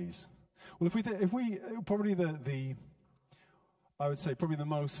to praise? Well, if we probably I would say probably the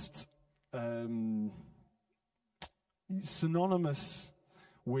most synonymous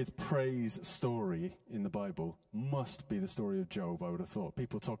with praise story in the Bible must be the story of Job, I would have thought.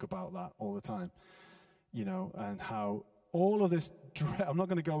 People talk about that all the time, you know, and how all of this, I'm not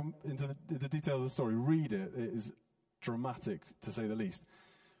going to go into the details of the story. Read it. It is dramatic, to say the least.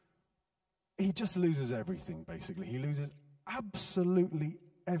 He just loses everything, basically. He loses absolutely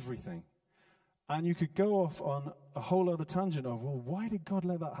everything. And you could go off on a whole other tangent of, well, why did God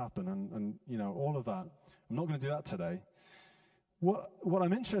let that happen? And you know, all of that. I'm not going to do that today. What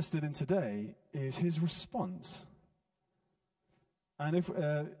I'm interested in today is his response. And if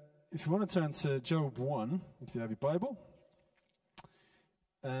you want to turn to Job 1, if you have your Bible.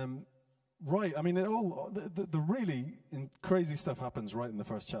 Right, I mean, the really crazy stuff happens right in the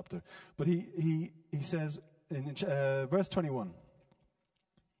first chapter. But he says in verse 21,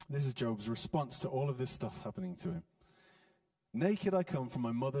 this is Job's response to all of this stuff happening to him. Naked I come from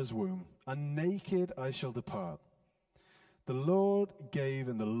my mother's womb, and naked I shall depart. The Lord gave,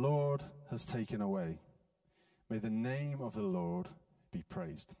 and the Lord has taken away. May the name of the Lord be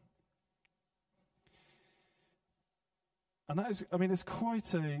praised. And that is, I mean, it's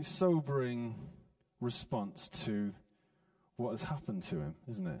quite a sobering response to what has happened to him,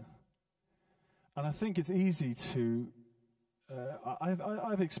 isn't it? And I think it's easy to,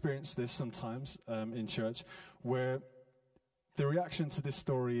 I've experienced this sometimes in church, where the reaction to this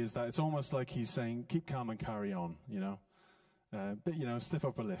story is that it's almost like he's saying, keep calm and carry on, you know. But, you know, stiff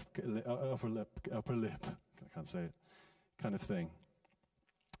upper lip, I can't say it, kind of thing.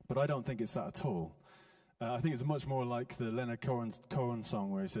 But I don't think it's that at all. I think it's much more like the Leonard Cohen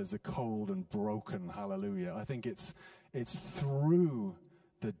song where he says, the cold and broken hallelujah. I think it's through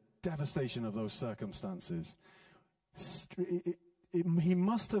the devastation of those circumstances. He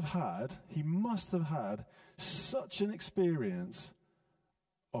must have had such an experience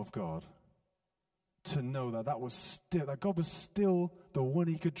of God to know that that God was still the one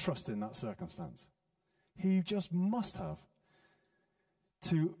he could trust in that circumstance. He just must have.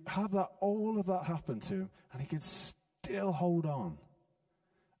 To have all of that happen to him, and he could still hold on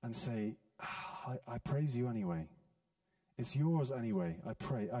and say, I praise you anyway. It's yours anyway. I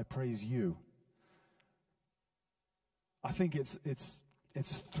praise you. I think it's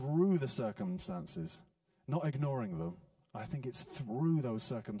through the circumstances, not ignoring them. I think it's through those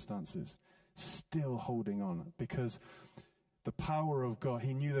circumstances, still holding on, because the power of God,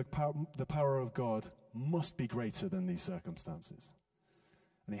 he knew the power of God must be greater than these circumstances.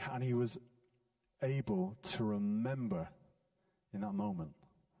 And he was able to remember in that moment.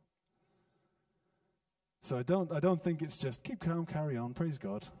 So I don't think it's just keep calm, carry on, praise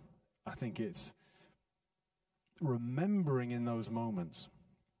God. I think it's remembering in those moments.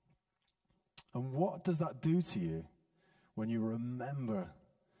 And what does that do to you when you remember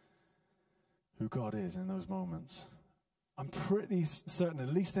who God is in those moments. I'm pretty certain,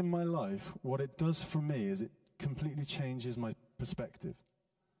 at least in my life, what it does for me is it completely changes my perspective.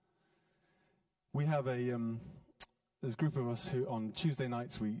 We have there's a group of us who on Tuesday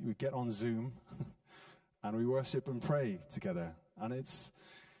nights we get on Zoom and we worship and pray together. And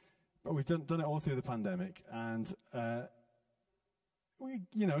but we've done it all through the pandemic, and it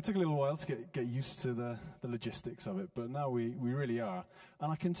took a little while to get used to the logistics of it, but now we really are.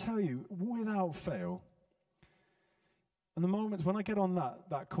 And I can tell you, without fail, and the moments when I get on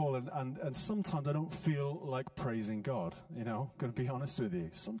that call, and sometimes I don't feel like praising God, going to be honest with you.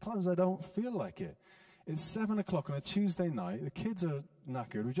 Sometimes I don't feel like it. It's 7 o'clock on a Tuesday night. The kids are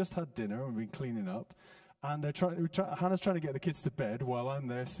knackered. We just had dinner and we've been cleaning up. And Hannah's trying to get the kids to bed while I'm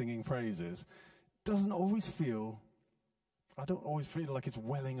there singing praises. I don't always feel like it's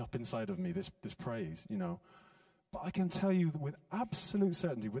welling up inside of me, this praise, But I can tell you that with absolute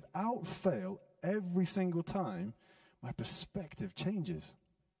certainty, without fail, every single time, my perspective changes.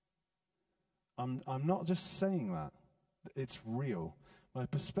 I'm not just saying that. It's real. My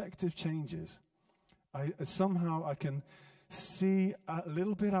perspective changes. Somehow I can see a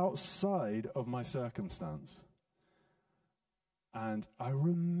little bit outside of my circumstance. And I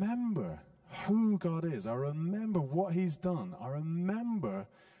remember who God is. I remember what he's done. I remember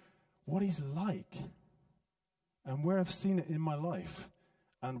what he's like and where I've seen it in my life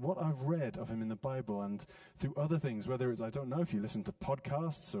and what I've read of him in the Bible and through other things, whether it's, I don't know if you listen to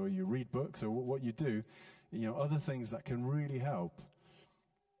podcasts or you read books or what you do, other things that can really help.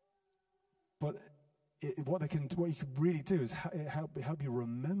 But what you can really do is help you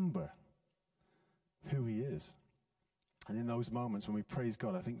remember who he is. And in those moments when we praise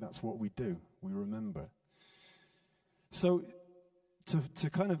God, I think that's what we do. We remember. So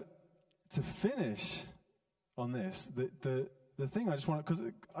to finish on this, the thing I just want to,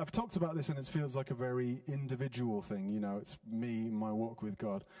 because I've talked about this and it feels like a very individual thing, it's me, my walk with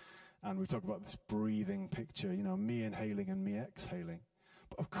God. And we talk about this breathing picture, me inhaling and me exhaling.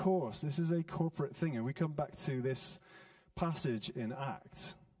 But of course, this is a corporate thing, and we come back to this passage in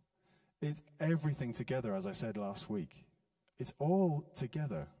Acts. It's everything together, as I said last week. It's all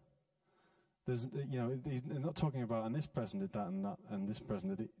together. There's, they're not talking about, and this person did that, and this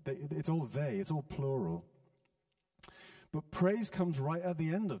person did it. It's all they. It's all plural. But praise comes right at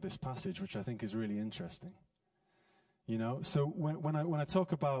the end of this passage, which I think is really interesting. So when I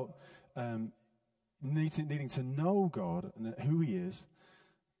talk about needing to know God and who he is,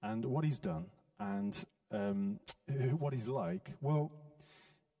 and what he's done, and what he's like, well,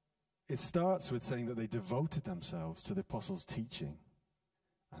 it starts with saying that they devoted themselves to the apostles' teaching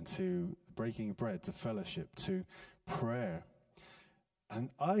and to breaking bread, to fellowship, to prayer. And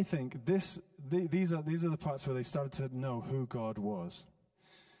I think these are the parts where they started to know who God was.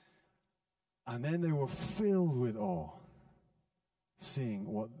 And then they were filled with awe, seeing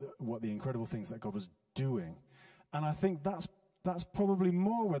what the incredible things that God was doing. And I think that's probably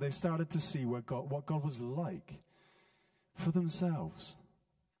more where they started to see what God was like for themselves.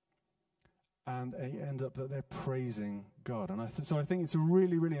 And they end up that they're praising God. And so I think it's a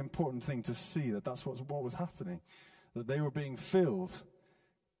really, really important thing to see that's what was happening. That they were being filled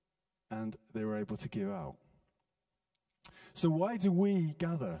and they were able to give out. So why do we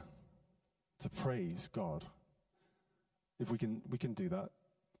gather to praise God? If we can do that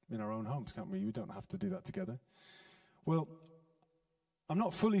in our own homes, can't we? We don't have to do that together. Well, I'm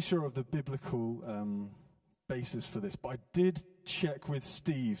not fully sure of the biblical basis for this, but I did check with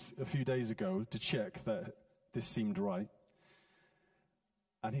Steve a few days ago to check that this seemed right.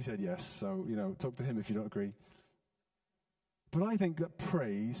 And he said yes, so, talk to him if you don't agree. But I think that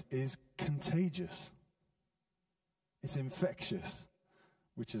praise is contagious. It's infectious,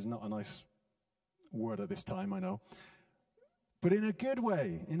 which is not a nice word at this time, I know. But in a good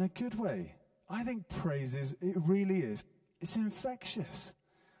way, I think praise it really is. It's infectious.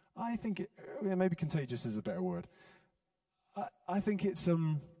 I think maybe contagious is a better word. I think it's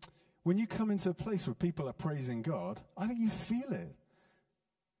when you come into a place where people are praising God, I think you feel it.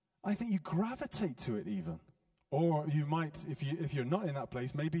 I think you gravitate to it even. Or you might, if you're not in that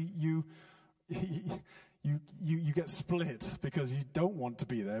place, maybe you get split because you don't want to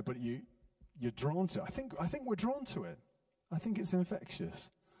be there, but you're drawn to it. I think we're drawn to it. I think it's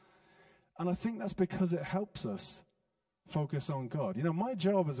infectious. And I think that's because it helps us focus on God. My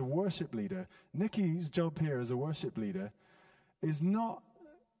job as a worship leader, Nikki's job here as a worship leader, is not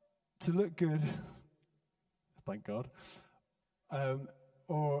to look good, thank God,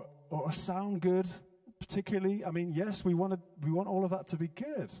 or sound good, particularly. I mean, yes, we want all of that to be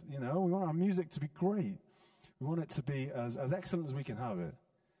good. We want our music to be great. We want it to be as excellent as we can have it.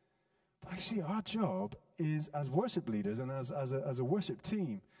 But actually, our job is, as worship leaders and as a worship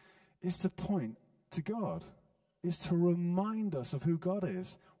team, is to point to God, is to remind us of who God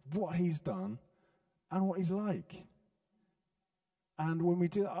is, what he's done, and what he's like. And when we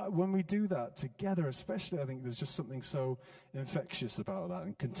do that together, especially, I think there's just something so infectious about that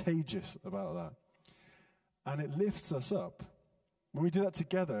and contagious about that. And it lifts us up. When we do that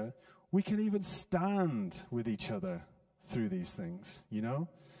together, we can even stand with each other through these things, you know?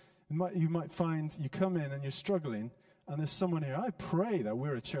 You might find you come in and you're struggling, and there's someone here. I pray that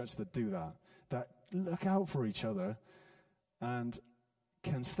we're a church that do that look out for each other and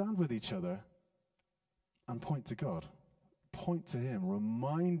can stand with each other and point to God. Point to him,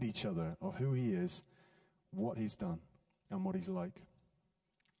 remind each other of who he is, what he's done, and what he's like.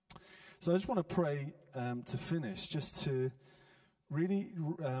 So I just want to pray to finish, just to really,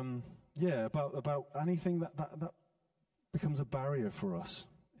 about anything that becomes a barrier for us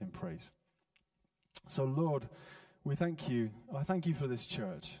in praise. So Lord, we thank you. I thank you for this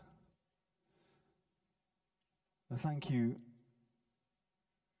church. I thank you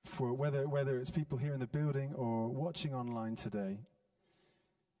for whether it's people here in the building or watching online today,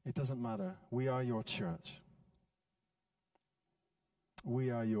 it doesn't matter. We are your church. We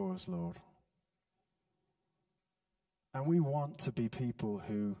are yours, Lord. And we want to be people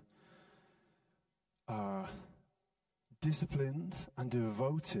who are disciplined and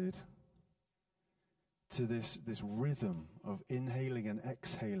devoted to this rhythm of inhaling and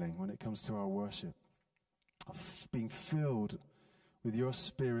exhaling when it comes to our worship, of being filled with your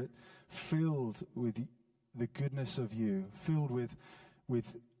Spirit, filled with the goodness of you, filled with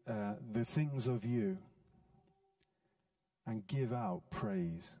the things of you, and give out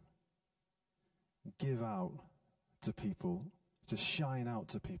praise. Give out to people, to shine out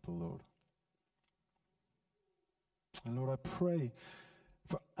to people, Lord. And Lord, I pray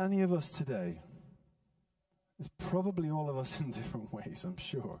for any of us today. It's probably all of us in different ways, I'm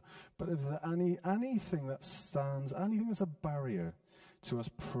sure. But if there's anything that stands, anything that's a barrier to us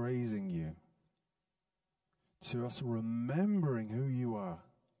praising you, to us remembering who you are,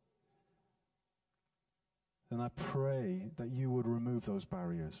 then I pray that you would remove those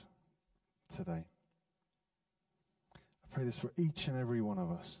barriers today. I pray this for each and every one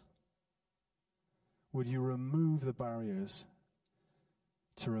of us. Would you remove the barriers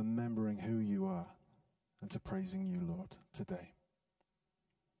to remembering who you are and to praising you, Lord, today?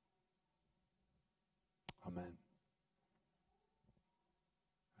 Amen.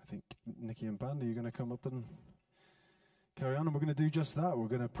 I think Nikki and Bandy, you're going to come up and carry on, and we're going to do just that. We're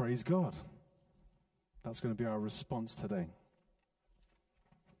going to praise God. That's going to be our response today.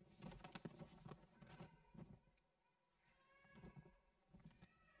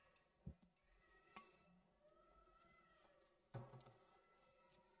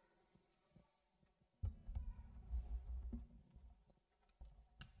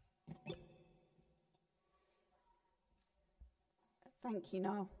 Thank you,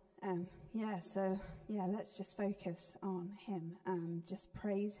 Noel. Let's just focus on him and just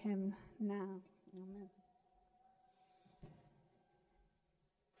praise him now. Amen.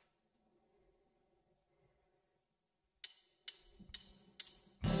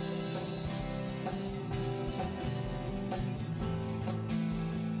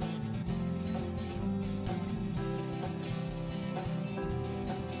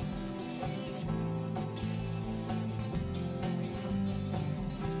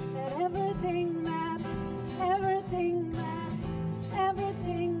 Everything that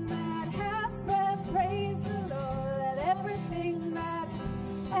has breath, praise the Lord. Let everything that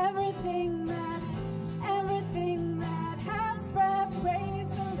has breath, praise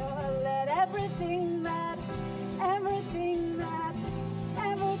the Lord. Let everything that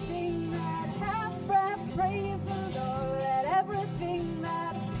has breath, praise the Lord. Let everything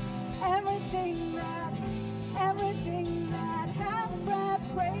that has breath,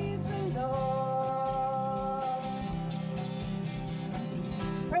 praise the Lord.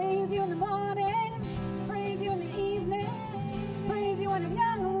 Praise you in the morning, praise you in the evening, praise you when I'm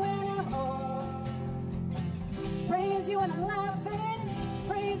young and when I'm old. Praise you when I'm laughing,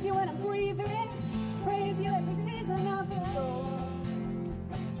 praise you when I'm grieving, praise you every season of the soul.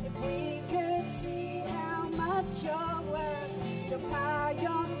 If we could see how much you're worth, your power,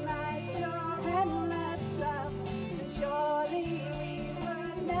 your might, your endless love, then surely we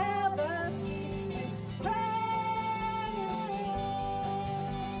would never cease to praise.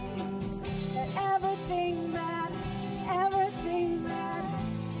 That everything that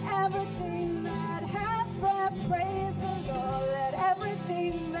has breath, praise the Lord. Let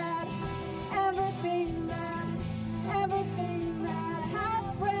everything that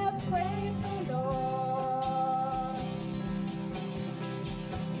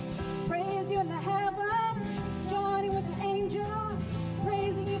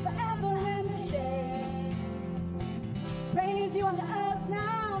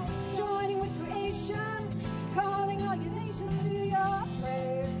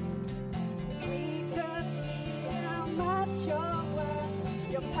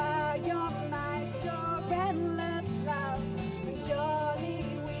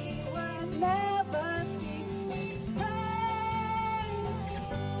never cease to praise.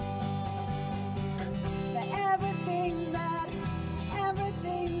 Let everything that has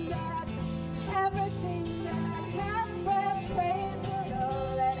breath praise the Lord.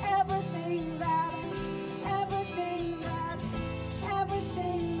 Let everything that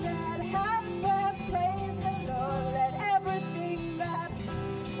has breath praise the Lord. Let everything that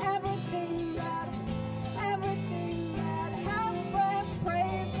has breath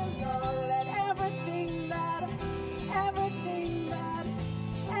praise the Lord. Let everything that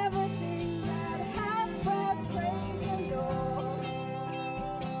has breath praise the Lord.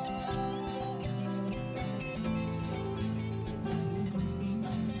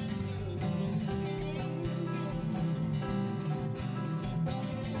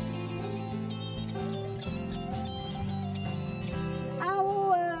 I will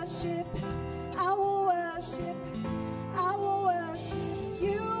worship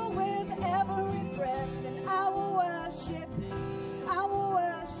you with every breath, and I will worship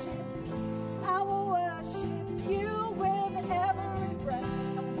you with every breath,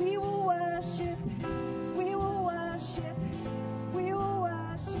 and we will worship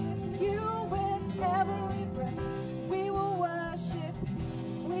you with every breath. We will worship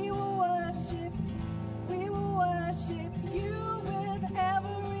you with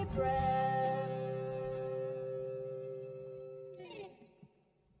every breath.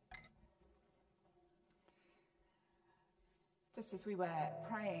 Just as we were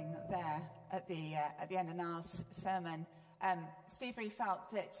praying there at the end of Niall's sermon, Steve really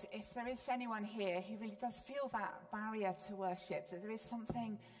felt that if there is anyone here who really does feel that barrier to worship, that there is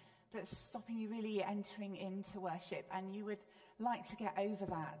something that's stopping you really entering into worship, and you would like to get over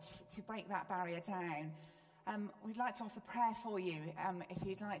that, to break that barrier down, we'd like to offer prayer for you. If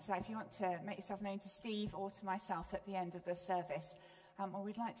you'd like to, if you want to make yourself known to Steve or to myself at the end of the service, or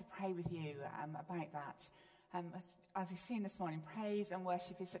we'd like to pray with you about that. As we've seen this morning, praise and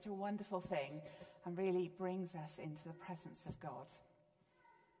worship is such a wonderful thing and really brings us into the presence of God.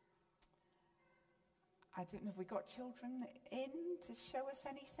 I don't know if we got children in to show us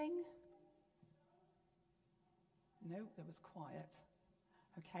anything. No, there was quiet.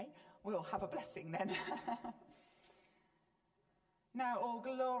 Okay, we'll have a blessing then. Now all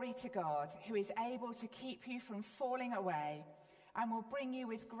glory to God, who is able to keep you from falling away and will bring you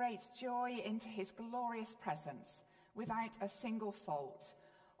with great joy into his glorious presence without a single fault.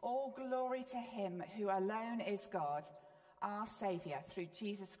 All glory to him who alone is God, our Saviour, through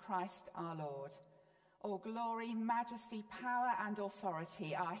Jesus Christ our Lord. All glory, majesty, power and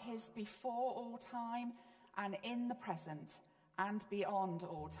authority are his before all time and in the present and beyond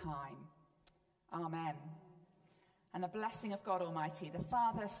all time. Amen. And the blessing of God Almighty, the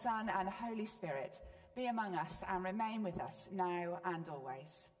Father, Son and Holy Spirit be among us and remain with us now and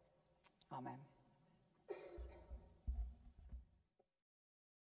always. Amen.